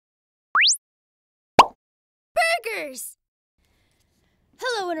Hackers!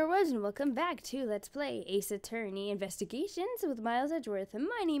 Hello interwebs and welcome back to Let's Play Ace Attorney Investigations with Miles Edgeworth, and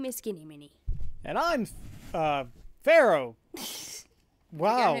my name is SkiniMini. And I'm, Pharaoh.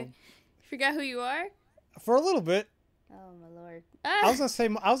 Wow. Forgot who you are? For a little bit. Oh my lord. I was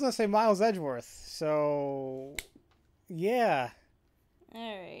gonna say Miles Edgeworth, so yeah.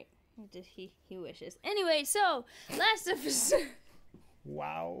 Alright. He wishes. Anyway, so last episode.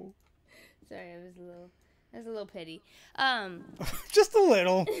 Wow. Sorry, I was a little petty. Just a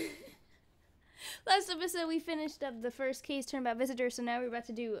little. Last episode we finished up the first case, Turnabout Visitor, so now we're about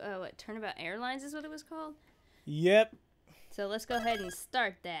to do what, Turnabout Airlines is what it was called? Yep. So let's go ahead and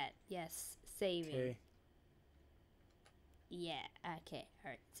start that. Yes, saving. Okay. Yeah, okay.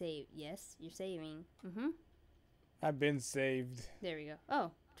 Alright, save. Yes, you're saving. Mm-hmm. I've been saved. There we go.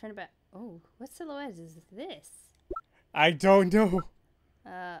 Oh, Turnabout. Oh, what silhouette is this? I don't know.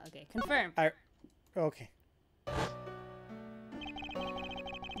 Okay, confirm. Okay.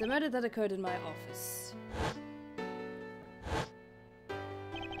 The murder that occurred in my office.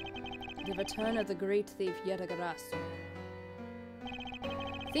 The return of the great thief Yatagarasu.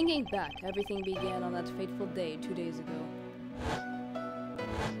 Thinking back, everything began on that fateful day 2 days ago.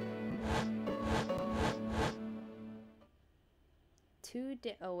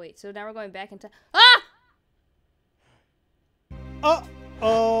 Oh wait, so now we're going back in time. Ah! Oh.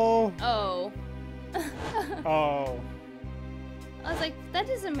 Oh. Oh. I was like, that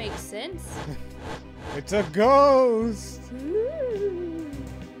doesn't make sense. It's a ghost. Ooh.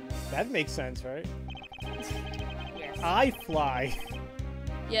 That makes sense, right? Yes. I fly.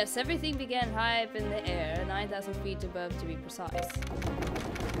 Yes, everything began high up in the air, 9,000 feet above to be precise.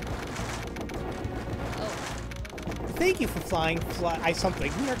 Oh. Thank you for flying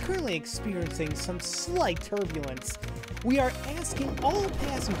something. We are currently experiencing some slight turbulence. We are asking all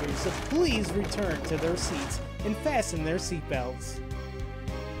passengers to please return to their seats and fasten their seatbelts.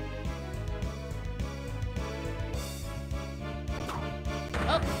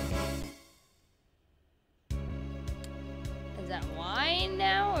 Oh! Is that wine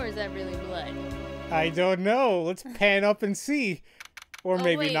now, or is that really blood? I don't know. Let's pan up and see. Or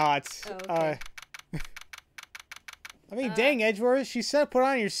maybe wait. not. Oh, okay. I mean, dang, Edgeworth, she said put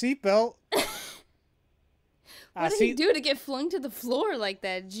on your seatbelt. What did he do to get flung to the floor like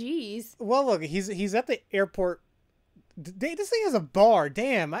that? Jeez. Well, look, he's at the airport. This thing has a bar.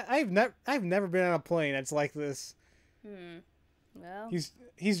 Damn, I've never been on a plane that's like this. Well.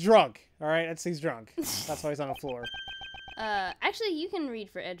 He's drunk. All right, he's drunk. That's why he's on the floor. Actually, you can read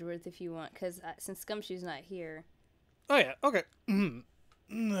for Edgeworth if you want, because since Scumshoe's not here. Oh yeah. Okay.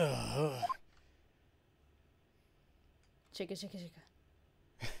 Chicka, chicka, chicka.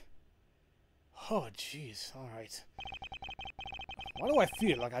 Oh, jeez. All right. Why do I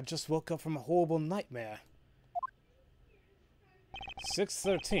feel like I just woke up from a horrible nightmare?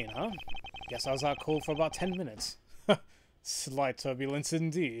 6:13, huh? Guess I was out cold for about 10 minutes. Slight turbulence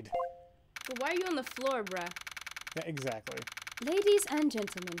indeed. But why are you on the floor, bruh? Yeah, exactly. Ladies and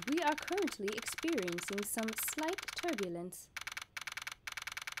gentlemen, we are currently experiencing some slight turbulence.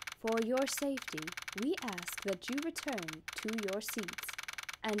 For your safety, we ask that you return to your seats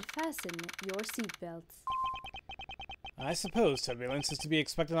and fasten your seatbelts. I suppose turbulence is to be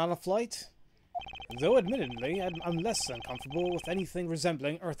expected on a flight. Though admittedly, I'm less uncomfortable with anything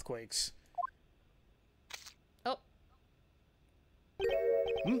resembling earthquakes. Oh.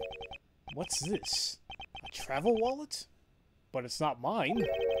 What's this? A travel wallet? But it's not mine.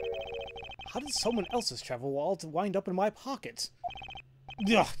 How did someone else's travel wallet wind up in my pocket?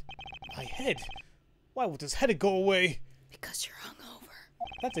 Ugh! My head! Why won't this headache go away? Because you're hungover.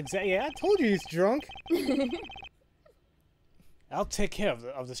 That's exactly. Yeah, I told you he's drunk. I'll take care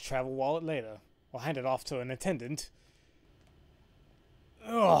of this travel wallet later. I'll hand it off to an attendant.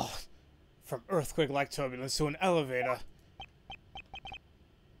 Ugh! From earthquake-like turbulence to an elevator.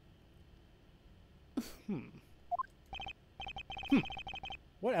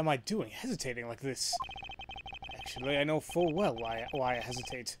 What am I doing, hesitating like this? Actually, I know full well why I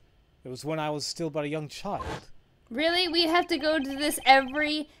hesitate. It was when I was still but a young child. Really? We have to go to this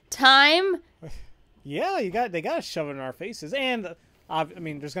every time? Yeah, they gotta shove it in our faces. And I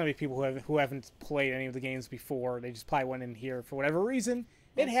mean, there's gonna be people who haven't played any of the games before. They just probably went in here for whatever reason.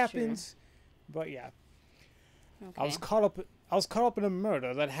 It happens. True. But yeah, okay. I was caught up in a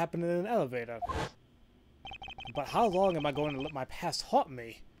murder that happened in an elevator. But how long am I going to let my past haunt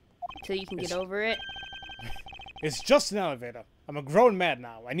me? Till you can get over it. It's just an elevator. I'm a grown man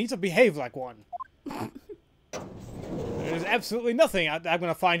now. I need to behave like one. There's absolutely nothing I'm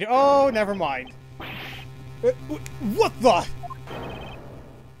gonna find. Oh, never mind. What the?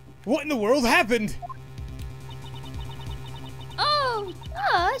 What in the world happened?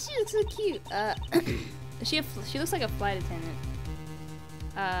 Oh, she looks so cute. She looks like a flight attendant.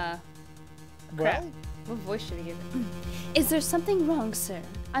 Crap. Well, What voice should I give it? Is there something wrong, sir?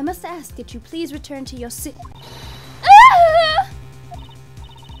 I must ask that you please return to your seat. Ah!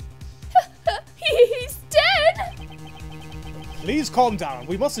 He's dead! please calm down.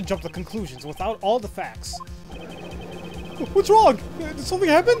 We mustn't jump to conclusions without all the facts. What's wrong? Did something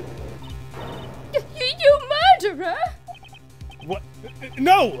happen? You murderer! What?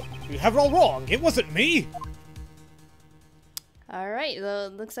 No! You have it all wrong. It wasn't me. Alright, well,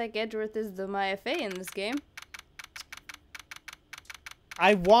 it looks like Edgeworth is the Maya Fey in this game.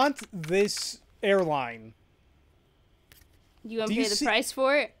 I want this airline. You want to pay the price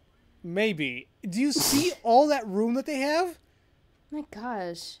for it? Maybe. Do you see all that room that they have? My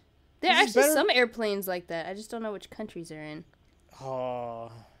gosh. There are This is actually better- some airplanes like that. I just don't know which countries they're in.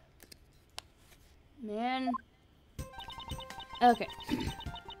 Oh. Man. Okay.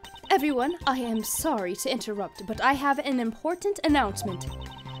 Everyone, I am sorry to interrupt, but I have an important announcement.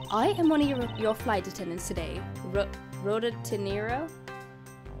 I am one of your flight attendants today. Rhoda Tenero?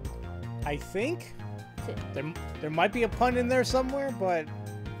 I think there might be a pun in there somewhere, but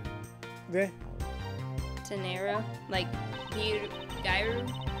Tenero? Like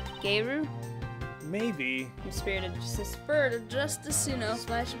Gairu? maybe. The spirit of justice, you know,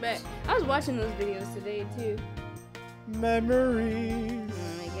 flashback. I was watching those videos today too. Memories.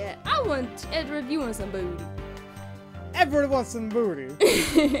 Oh my god. I want Edward, you want some booty. Everyone wants some booty.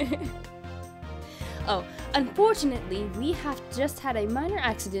 Oh, unfortunately, we have just had a minor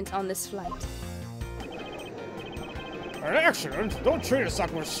accident on this flight. An accident? Don't treat us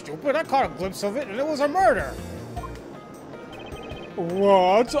like we're stupid. I caught a glimpse of it, and it was a murder.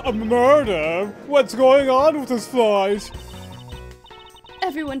 What? A murder? What's going on with this flight?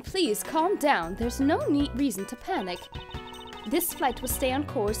 Everyone, please calm down. There's no reason to panic. This flight will stay on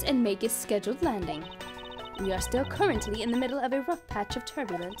course and make its scheduled landing. We are still currently in the middle of a rough patch of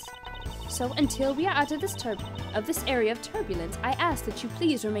turbulence. So until we are out of this area of turbulence, I ask that you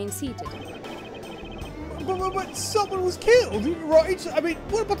please remain seated. But someone was killed, right? I mean,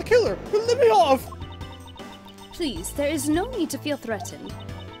 what about the killer? Let me off! Please, there is no need to feel threatened.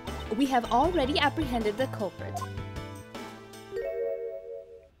 We have already apprehended the culprit.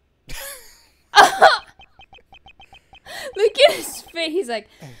 Look at his face. He's like,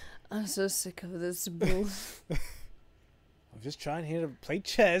 I'm so sick of this bull. I'm just trying here to play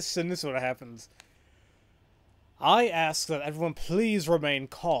chess, and this is what happens. I ask that everyone please remain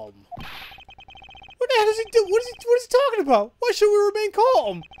calm. What the hell does he do? What is he talking about? Why should we remain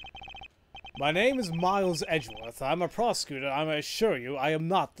calm? My name is Miles Edgeworth. I'm a prosecutor. I assure you, I am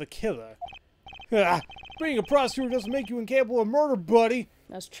not the killer. Being a prosecutor doesn't make you incapable of murder, buddy.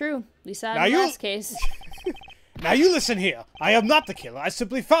 That's true. We saw in the last case. Now you listen here. I am not the killer. I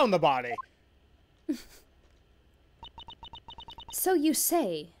simply found the body. So you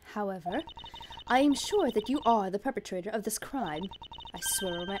say, however. I am sure that you are the perpetrator of this crime. I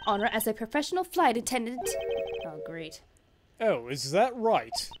swear on my honor as a professional flight attendant. Oh, great. Oh, is that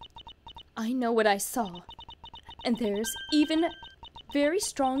right? I know what I saw. And there's even very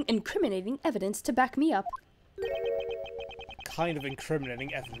strong incriminating evidence to back me up. What kind of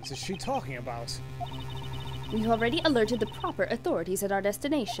incriminating evidence is she talking about? We've already alerted the proper authorities at our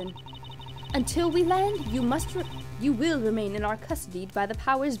destination. Until we land, you will remain in our custody by the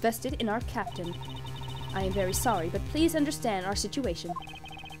powers vested in our captain. I am very sorry, but please understand our situation.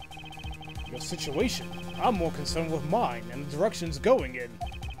 Your situation? I'm more concerned with mine and the direction it's going in.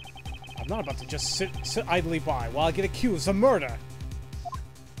 I'm not about to just sit idly by while I get accused of murder.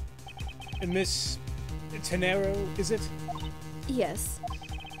 Miss Tenero, is it? Yes.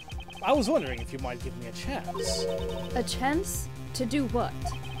 I was wondering if you might give me a chance. A chance to do what?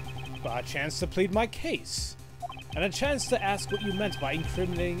 A chance to plead my case. And a chance to ask what you meant by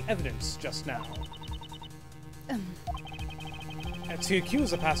incriminating evidence just now. And to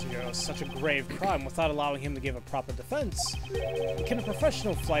accuse a passenger of such a grave crime without allowing him to give a proper defense, can a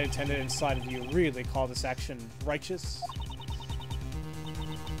professional flight attendant inside of you really call this action righteous?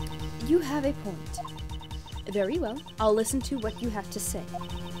 You have a point. Very well, I'll listen to what you have to say.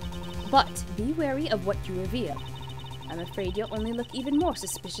 But be wary of what you reveal. I'm afraid you'll only look even more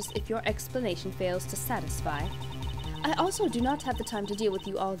suspicious if your explanation fails to satisfy. I also do not have the time to deal with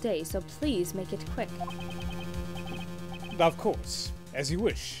you all day, so please make it quick. Of course, as you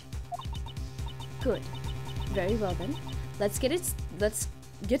wish. Good. Very well then. Let's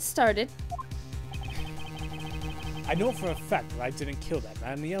get started. I know for a fact that I didn't kill that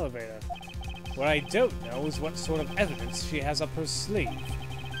man in the elevator. What I don't know is what sort of evidence she has up her sleeve.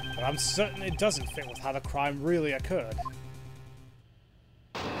 But I'm certain it doesn't fit with how the crime really occurred.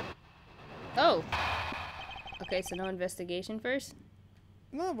 Oh. Okay, so no investigation first?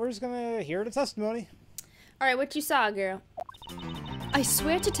 No, we're just gonna hear the testimony. Alright, what you saw, girl? I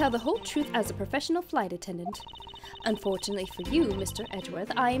swear to tell the whole truth as a professional flight attendant. Unfortunately for you, Mr.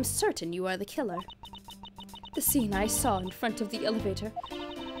 Edgeworth, I am certain you are the killer. The scene I saw in front of the elevator.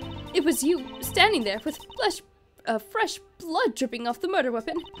 It was you, standing there with fresh blood dripping off the murder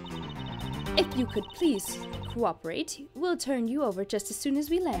weapon. If you could please cooperate, we'll turn you over just as soon as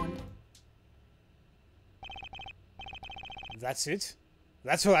we land. That's it?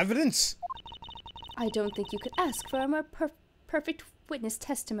 That's her evidence? I don't think you could ask for a more perfect witness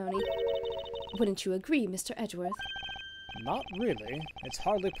testimony. Wouldn't you agree, Mr. Edgeworth? Not really. It's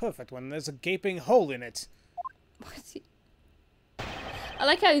hardly perfect when there's a gaping hole in it. I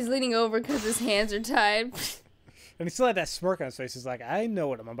like how he's leaning over because his hands are tied. And he still had that smirk on his face. He's like, I know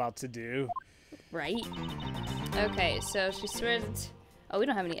what I'm about to do. Right? Okay, so she swears it's... Oh, we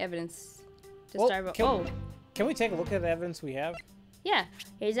don't have any evidence to Well, start about. Can we take a look at the evidence we have? Yeah.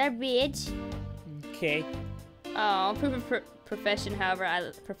 Here's our badge. Okay. Oh, proof of profession, however,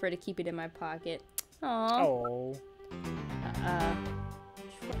 I prefer to keep it in my pocket. Aww. Oh.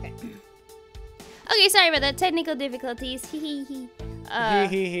 Okay. Okay, sorry about that. Technical difficulties. Hee hee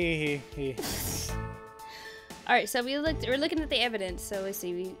hee. Alright, so we're looking at the evidence. So let's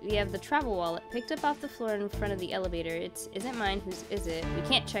see, we have the travel wallet picked up off the floor in front of the elevator. It isn't mine, whose is it? We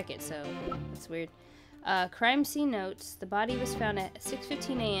can't check it, so that's weird. Crime scene notes. The body was found at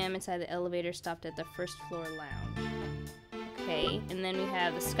 6:15 a.m. inside the elevator stopped at the first floor lounge. Okay, and then we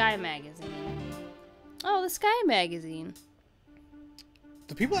have the Sky magazine. Oh, the Sky magazine.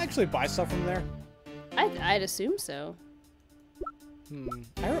 Do people actually buy stuff from there? I'd assume so.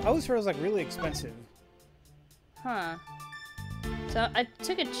 I always heard it was like really expensive. Huh. So I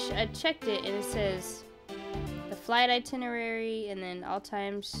checked it, and it says the flight itinerary, and then all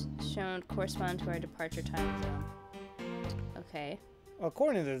times shown correspond to our departure time zone. Okay.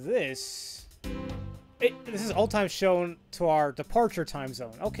 According to this, this is all times shown to our departure time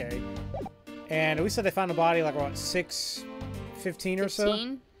zone. Okay. And we said they found a body like around 6:15 or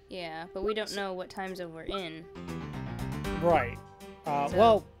so. Yeah, but we don't know what time zone we're in. Right.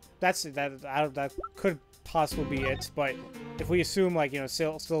 Well, that could possibly be it. But if we assume like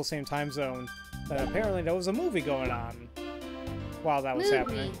still the same time zone, then apparently there was a movie going on while that was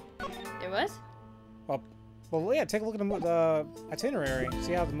happening. There was? Well, yeah. Take a look at the itinerary.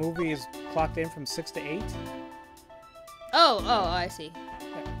 See how the movie is clocked in from 6 to 8. Oh, I see.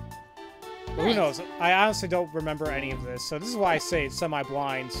 Well, who knows? I honestly don't remember any of this, so this is why I say it's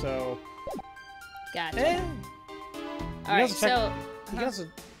semi-blind. So. Gotcha. All right, so.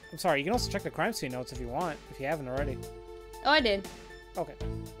 I'm sorry. You can also check the crime scene notes if you want, if you haven't already. Oh, I did. Okay.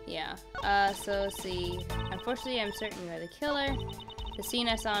 Yeah. So let's see. Unfortunately, I'm certain you are the killer. The scene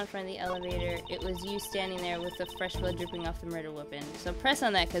I saw in front of the elevator, it was you standing there with the fresh blood dripping off the murder weapon. So press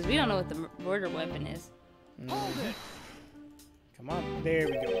on that because we don't know what the murder weapon is. Come on. There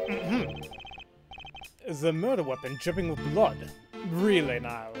we go. The murder weapon dripping with blood. Really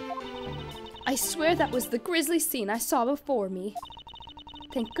now? I swear that was the grisly scene I saw before me.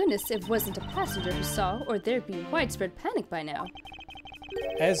 Thank goodness it wasn't a passenger who saw, or there'd be widespread panic by now.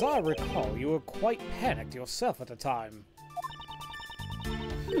 As I recall, you were quite panicked yourself at the time.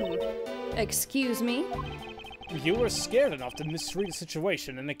 Excuse me? You were scared enough to misread the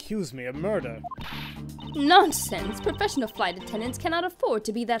situation and accuse me of murder. Nonsense! Professional flight attendants cannot afford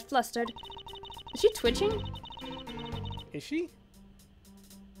to be that flustered. Is she twitching? Is she?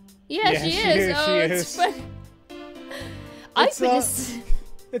 Yeah, she is. Oh, it's funny.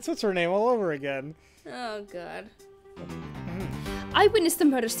 It's what's her name all over again. Oh god. I witnessed the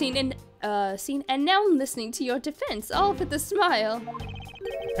murder scene and now I'm listening to your defense, all with a smile.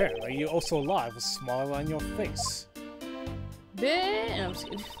 Apparently, you also lie with a smile on your face. No, I'm just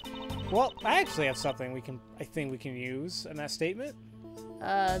kidding. Well, I actually have something I think we can use in that statement.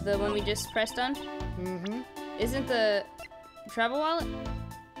 The one we just pressed on? Mm-hmm. Isn't the travel wallet?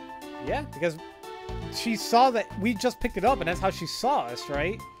 Yeah, because she saw that we just picked it up, and that's how she saw us,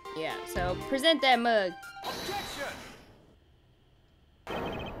 right? Yeah, so present that mug.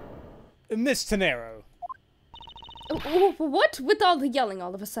 Objection! Miss Tenero. What? With all the yelling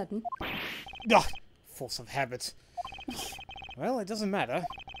all of a sudden? Ugh, force of habit. Well, it doesn't matter.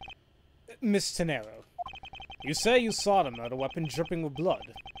 Miss Tenero, you say you saw the murder weapon dripping with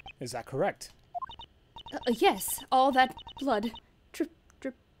blood. Is that correct? Yes, all that blood. Drip,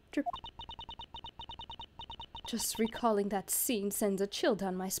 drip, drip. Just recalling that scene sends a chill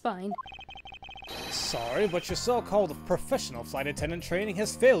down my spine. Sorry, but your so-called professional flight attendant training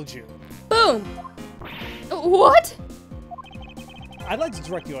has failed you. Boom! What? I'd like to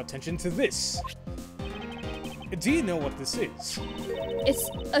direct your attention to this. Do you know what this is? It's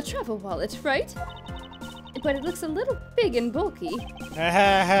a travel wallet, right? But it looks a little big and bulky.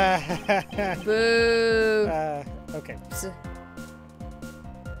 Boo! Okay.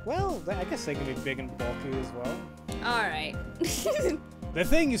 Well, I guess they can be big and bulky as well. Alright. The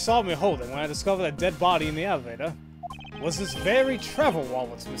thing you saw me holding when I discovered a dead body in the elevator was this very travel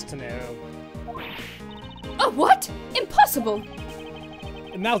wallet, Mr. Nero. Oh, what? Impossible!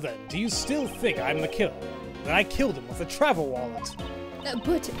 Now then, do you still think I'm the killer? That I killed him with a travel wallet?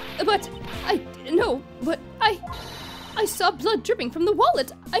 I saw blood dripping from the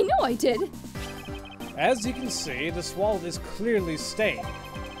wallet. I know I did. As you can see, this wallet is clearly stained.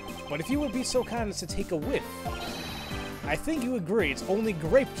 But if you would be so kind as to take a whiff, I think you agree it's only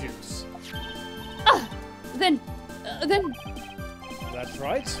grape juice. Then... That's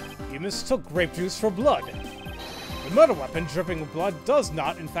right. You mistook grape juice for blood. The murder weapon dripping with blood does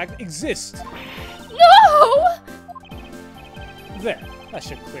not, in fact, exist. No! There. That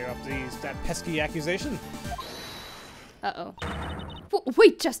should clear up that pesky accusation. Uh-oh.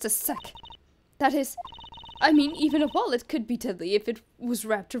 Wait just a sec. That is... I mean, even a wallet could be deadly if it was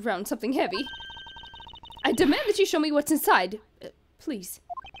wrapped around something heavy. I demand that you show me what's inside. Please.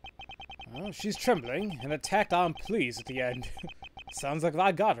 Oh, she's trembling, and attacked on please at the end. Sounds like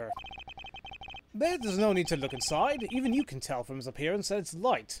I got her. But there's no need to look inside. Even you can tell from his appearance that it's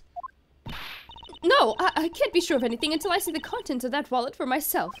light. No, I can't be sure of anything until I see the contents of that wallet for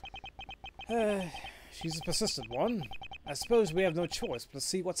myself. She's a persistent one. I suppose we have no choice but to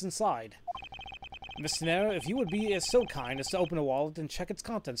see what's inside. Mr. Nero, if you would be so kind as to open a wallet and check its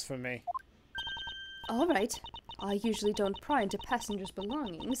contents for me. All right. I usually don't pry into passengers'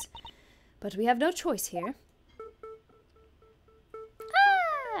 belongings, but we have no choice here.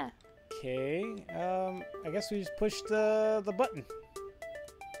 Ah! Okay, I guess we just push the button.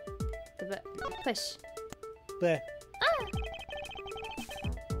 Push. Bleh.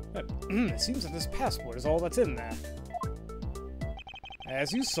 It seems that this passport is all that's in there.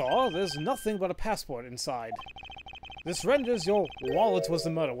 As you saw, there's nothing but a passport inside. This renders your wallet was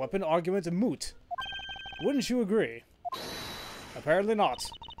the murder weapon argument moot. Wouldn't you agree? Apparently not.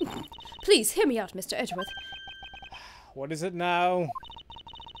 Please, hear me out, Mr. Edgeworth. What is it now?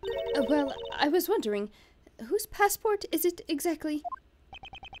 Well, I was wondering, whose passport is it exactly?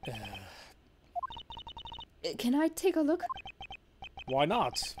 Can I take a look? Why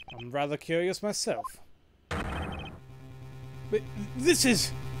not? I'm rather curious myself. But this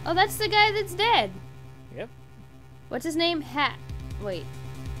is... Oh, that's the guy that's dead. Yep. What's his name? Wait.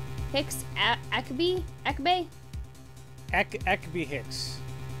 Hicks? Ackaby? Ackaby? Ackaby Hicks.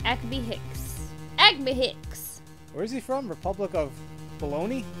 Ackaby Hicks. Ackaby Hicks. Where is he from? Republic of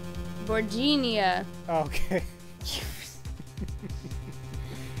Bologna? Virginia. Oh, okay.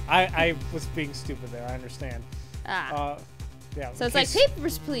 I was being stupid there, I understand. Ah. Yeah. So it's like,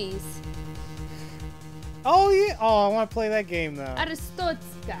 papers, please. Oh, yeah. Oh, I want to play that game, though.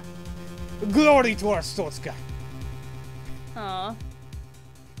 Aristotska. Glory to Aristotska. Aw.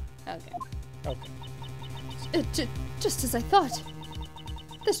 Okay. Okay. Just as I thought.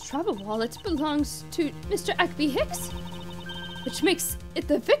 This travel wallet belongs to Mr. Ackaby Hicks, which makes it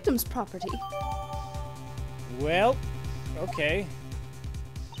the victim's property. Well, okay.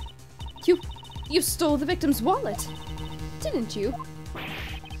 You stole the victim's wallet, didn't you?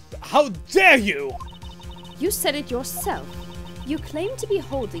 How dare you! You said it yourself. You claimed to be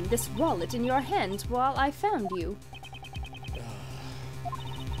holding this wallet in your hands while I found you.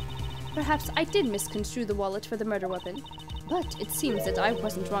 Perhaps I did misconstrue the wallet for the murder weapon, but it seems that I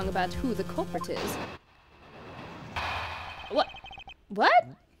wasn't wrong about who the culprit is. What?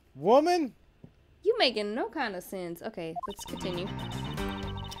 Woman? You making no kind of sense. Okay, let's continue.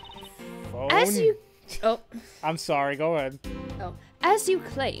 Phone? Oh. I'm sorry, go ahead. Oh. As you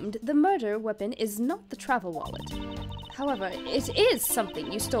claimed, the murder weapon is not the travel wallet. However, it is something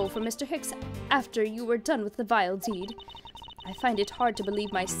you stole from Mr. Hicks after you were done with the vile deed. I find it hard to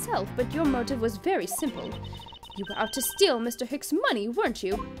believe myself, but your motive was very simple. You were out to steal Mr. Hicks' money, weren't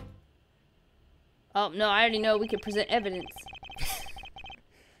you? Oh, no, I already know we can present evidence.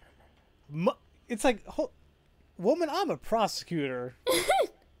 It's like, woman, I'm a prosecutor.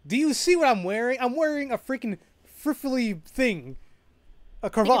 Do you see what I'm wearing? I'm wearing a freaking frivolous thing. A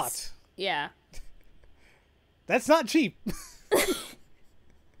cravat. Yeah. That's not cheap.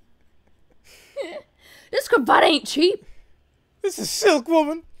 This cravat ain't cheap. This is silk,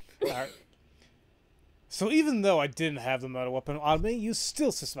 woman. Alright. So even though I didn't have the murder weapon on me, you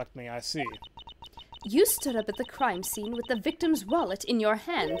still suspect me, I see. You stood up at the crime scene with the victim's wallet in your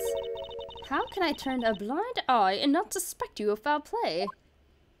hands. How can I turn a blind eye and not suspect you of foul play?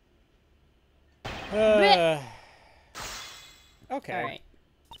 Okay. Alright.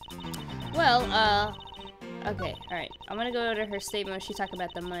 Well, okay, alright. I'm gonna go to her statement when she talked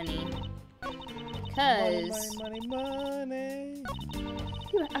about the money. Cause... Money.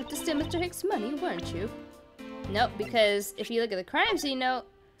 You were out to steal Mr. Hicks' money, weren't you? Nope, because if you look at the crime scene note,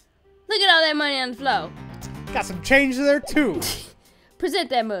 look at all that money on the floor. Got some change there, too. Present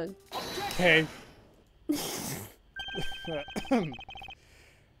that mug. Okay.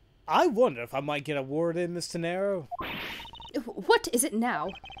 I wonder if I might get a word in, Miss Tenero. What is it now?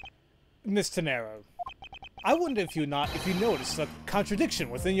 Miss Tenero, I wonder if you noticed a contradiction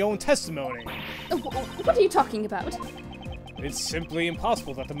within your own testimony. What are you talking about? It's simply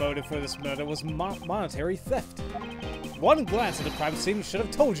impossible that the motive for this murder was monetary theft. One glance at the crime scene should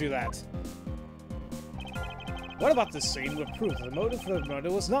have told you that. What about this scene would prove that the motive for the murder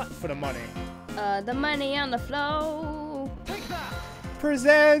was not for the money? The money on the floor. Take that!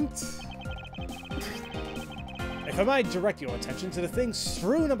 Present! If I might direct your attention to the things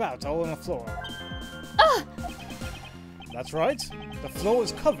strewn about all on the floor. Ah! That's right. The floor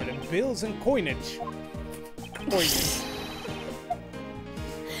is covered in bills and coinage.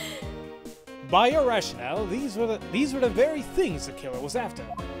 By your rationale, these were the very things the killer was after.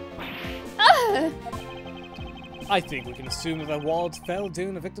 Ah! I think we can assume that the wallet fell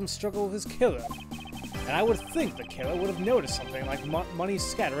during the victim's struggle with his killer. And I would think the killer would have noticed something like money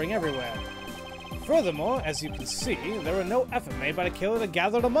scattering everywhere. Furthermore, as you can see, there were no effort made by the killer to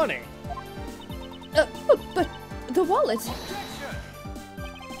gather the money. But the wallet...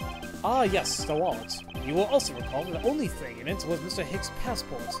 Ah, yes, the wallet. You will also recall that the only thing in it was Mr. Hicks'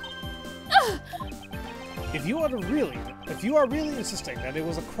 passport. If you are really insisting that it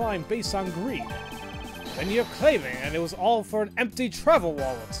was a crime based on greed, then you're claiming that it was all for an empty travel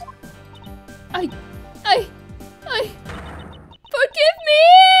wallet. Forgive me!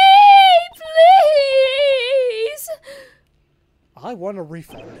 Please! I want a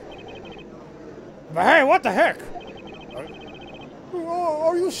refund. But hey, what the heck?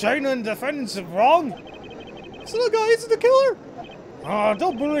 Are you saying the defendant's wrong? So the guy isn't the killer?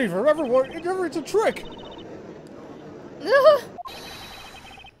 Don't believe her. It's a trick.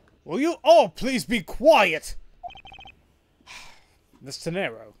 Will you all please be quiet? Miss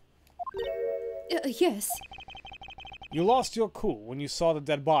Tenero. Yes. You lost your cool when you saw the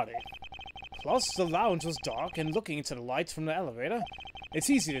dead body. Plus, the lounge was dark, and looking into the lights from the elevator, it's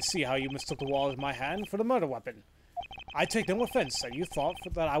easy to see how you mistook the wallet in my hand for the murder weapon. I take no offense that you thought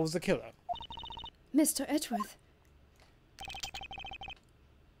that I was the killer. Mr. Edgeworth.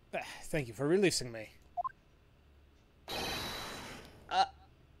 Thank you for releasing me.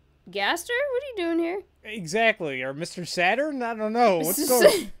 Gaster? What are you doing here? Exactly. Or Mr. Saturn? I don't know. What's going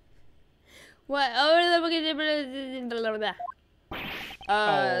on? What?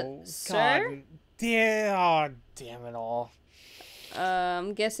 Sir? God. Yeah, oh, damn it all.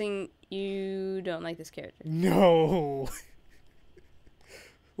 I'm guessing you don't like this character. No.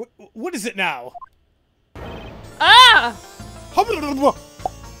 What is it now? Ah! What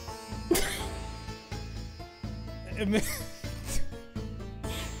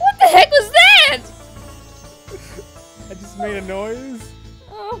the heck was that? I just made a noise.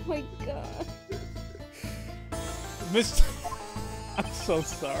 Oh my god. Mr. I'm so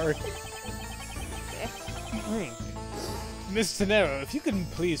sorry. Miss Tenero, if you can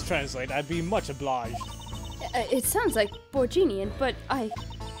please translate, I'd be much obliged. It sounds like Borginian, but I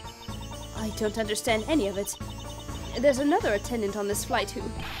don't understand any of it. There's another attendant on this flight who...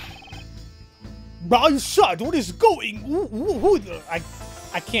 My son, what is going?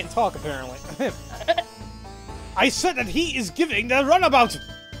 I can't talk apparently. I said that he is giving the runabout.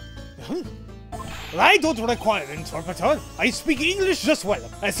 I don't require an interpreter. I speak English just well.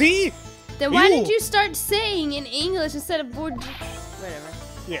 See? Then why did you start saying in English instead of whatever?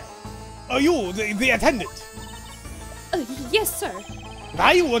 Yeah. Are you the attendant? Yes, sir.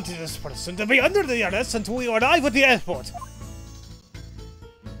 I wanted this person to be under the arrest until we arrive at the airport.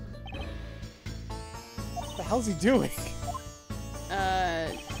 What the hell's he doing?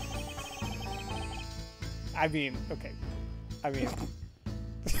 I mean, okay.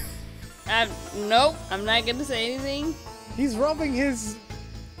 Nope, I'm not gonna say anything. He's rubbing his...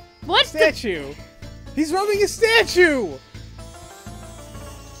 What? Statue! He's rubbing his statue!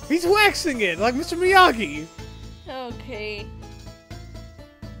 He's waxing it, like Mr. Miyagi! Okay.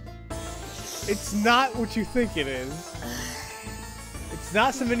 It's not what you think it is. It's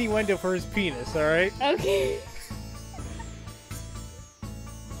not some innuendo for his penis, alright? Okay.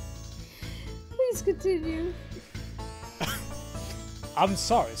 Please continue. I'm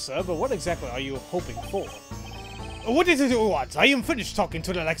sorry, sir, but what exactly are you hoping for? What is it you want? I am finished talking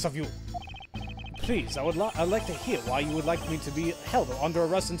to the likes of you. Please, I'd like to hear why you would like me to be held under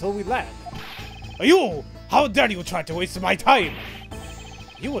arrest until we land. You! How dare you try to waste my time?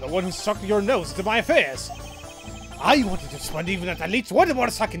 You were the one who stuck your nose into my affairs. I wanted to spend even at least one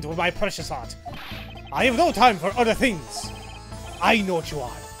more second with my precious heart. I have no time for other things. I know what you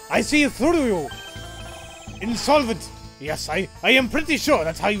are. I see it through you. Insolvent. Yes, I am pretty sure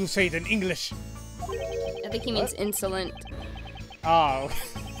that's how you say it in English. I think he means insolent. Oh.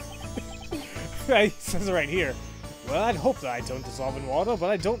 It says it right here. Well, I'd hope that I don't dissolve in water,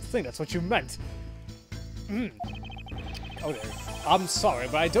 but I don't think that's what you meant. Oh, there. I'm sorry,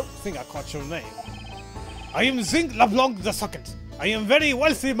 but I don't think I caught your name. I am Zinc LeBlanc II. I am a very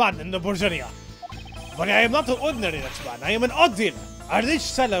wealthy man in the Bourgeois. But I am not an ordinary rich man. I am an odd dealer, a rich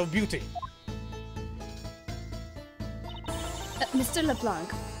seller of beauty. Mr.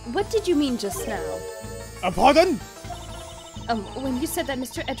 LeBlanc, what did you mean just now? Pardon? When you said that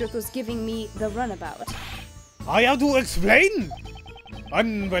Mr. Edgeworth was giving me the runabout. I have to explain?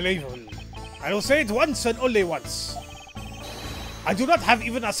 Unbelievable. I will say it once and only once. I do not have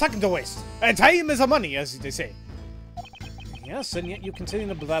even a second to waste. Time is a money, as they say. Yes, and yet you continue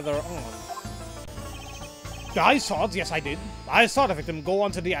to blather on. I saw it, yes I did. I saw the victim go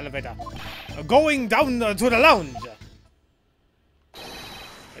onto the elevator. Going down to the lounge.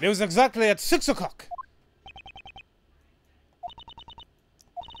 It was exactly at 6 o'clock.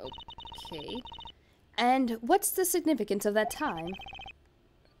 Okay. And what's the significance of that time?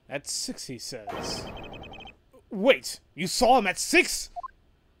 At 6, he says. Wait, you saw him at 6?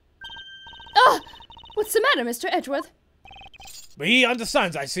 Ah! What's the matter, Mr. Edgeworth? He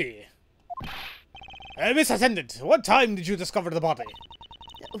understands, I see. Miss Attendant, what time did you discover the body?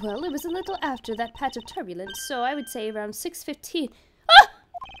 Well, it was a little after that patch of turbulence, so I would say around 6:15.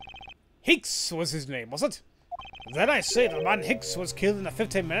 Hicks was his name, was it? Then I say the man Hicks was killed in a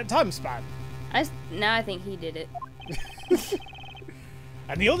 15-minute time span. Now I think he did it.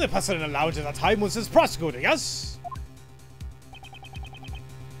 And the only person in the lounge at that time was his prosecutor, yes?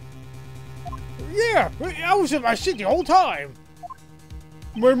 Yeah, I was in my shit the whole time.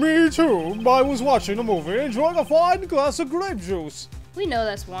 Me too. I was watching a movie enjoying a fine glass of grape juice. We know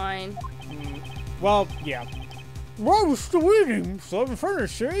that's wine. Well, yeah. Well, I was still eating, so I'm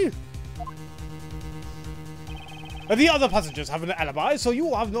finished, see? The other passengers have an alibi, so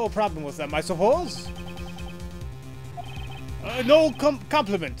you have no problem with them, I suppose? No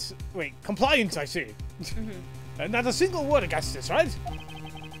compliment. Wait, compliance, I see. Not a single word against this, right?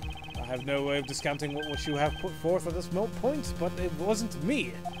 I have no way of discounting what you have put forth at this point, but it wasn't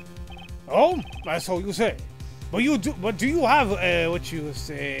me. Oh, so you say. But do you have what you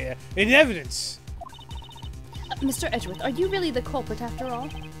say in evidence? Mr. Edgeworth, are you really the culprit after all?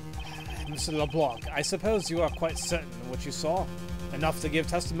 Mr. LeBlanc, I suppose you are quite certain of what you saw? Enough to give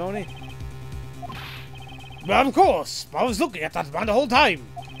testimony? But of course! I was looking at that man the whole time!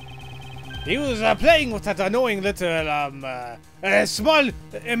 He was playing with that annoying little, small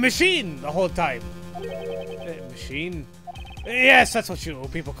machine the whole time. Machine? Yes, that's what you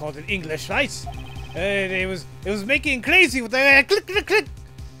people call it in English, right? It was making crazy with the click, click, click!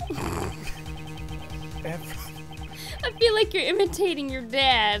 I feel like you're imitating your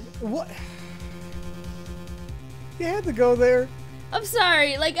dad. What? You had to go there. I'm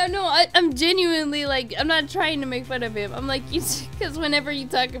sorry. Like, I'm genuinely, like, I'm not trying to make fun of him. I'm like, because whenever you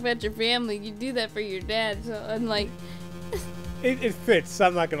talk about your family, you do that for your dad. So I'm like... It fits,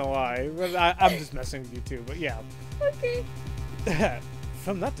 I'm not gonna lie. But I'm just messing with you too, but yeah. Okay.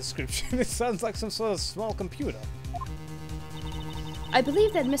 From that description, it sounds like some sort of small computer. I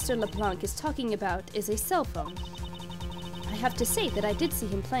believe that Mr. LeBlanc is talking about is a cell phone. I have to say that I did see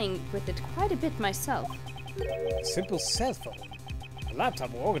him playing with it quite a bit myself. A simple cell phone. A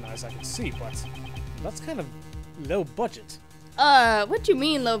laptop more organized, I can see, but that's kind of low budget. What do you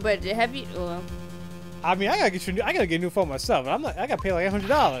mean low budget? Have you? Well, I mean, I gotta get a new phone myself. I gotta pay like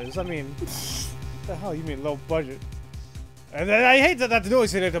 $800. I mean, what the hell you mean low budget? And I hate that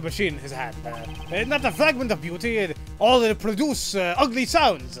noise that the machine has had. Not a fragment of beauty. All it produce ugly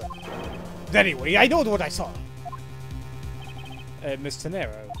sounds. Anyway, I know what I saw. Miss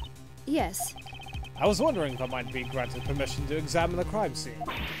Tenero. yes. I was wondering if I might be granted permission to examine the crime scene.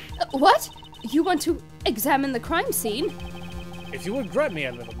 What? You want to examine the crime scene? If you would grant me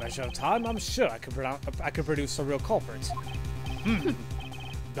a little measure of time, I'm sure I could produce a real culprit.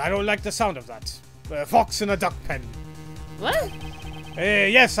 I don't like the sound of that. Fox in a duck pen. What?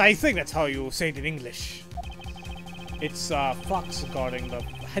 Yes, I think that's how you say it in English. It's fox guarding the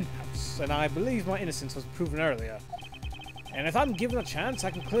hen house, and I believe my innocence was proven earlier. And if I'm given a chance,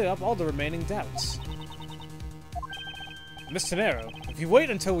 I can clear up all the remaining doubts. Mr. Nero, if you wait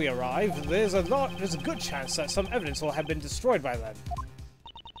until we arrive, there's a good chance that some evidence will have been destroyed by then.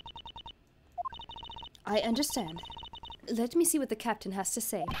 I understand. Let me see what the captain has to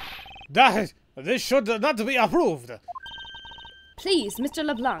say. This should not be approved. Please, Mr.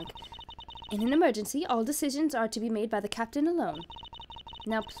 LeBlanc. In an emergency, all decisions are to be made by the captain alone.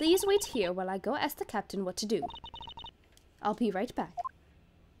 Now please wait here while I go ask the captain what to do. I'll be right back.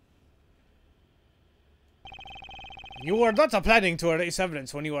 You are not planning to erase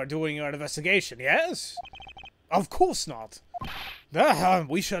evidence when you are doing your investigation, yes? Of course not.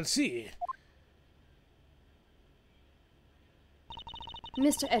 We shall see.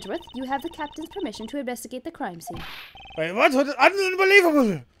 Mr. Edgeworth, you have the captain's permission to investigate the crime scene. Wait, what?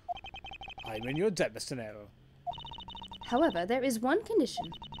 Unbelievable! I'm in your debt, Mr. Nero. However, there is one condition.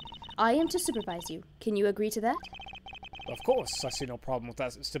 I am to supervise you. Can you agree to that? Of course, I see no problem with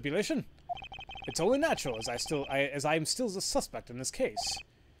that stipulation. It's only natural, as I am still the suspect in this case.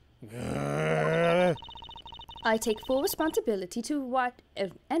 I take full responsibility to watch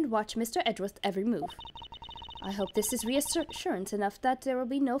Mr. Edgeworth's every move. I hope this is reassurance enough that there will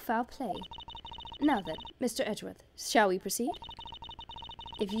be no foul play. Now then, Mr. Edgeworth, shall we proceed?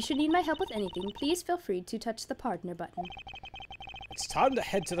 If you should need my help with anything, please feel free to touch the partner button. It's time to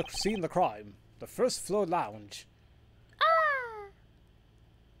head to the scene of the crime, the first floor lounge. Ah!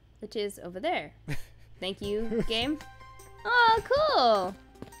 Which is over there. Thank you, game. Oh, cool!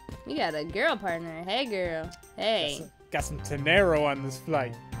 You got a girl partner. Hey, girl. Hey. Got some Tenero on this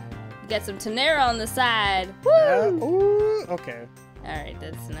flight. Get some Tenero on the side. Woo! Ooh, okay. Alright,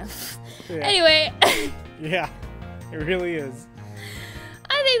 that's enough. Yeah. Anyway. Yeah, it really is.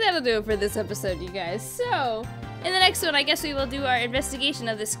 I think that'll do it for this episode, you guys. So, in the next one, I guess we will do our investigation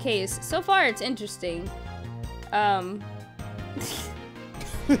of this case. So far, it's interesting. I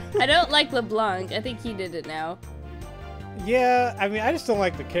don't like LeBlanc. I think he did it now. Yeah, I mean, I just don't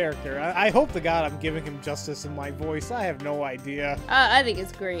like the character. I hope to God I'm giving him justice in my voice. I have no idea. I think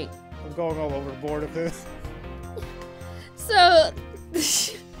it's great. I'm going all overboard with this. So,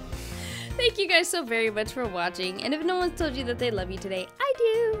 thank you guys so very much for watching. And if no one's told you that they love you today, I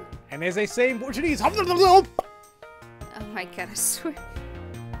do. And as they say in Portuguese, oh my god, I swear.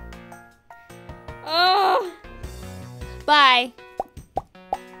 Oh. Bye.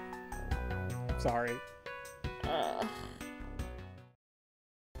 Sorry.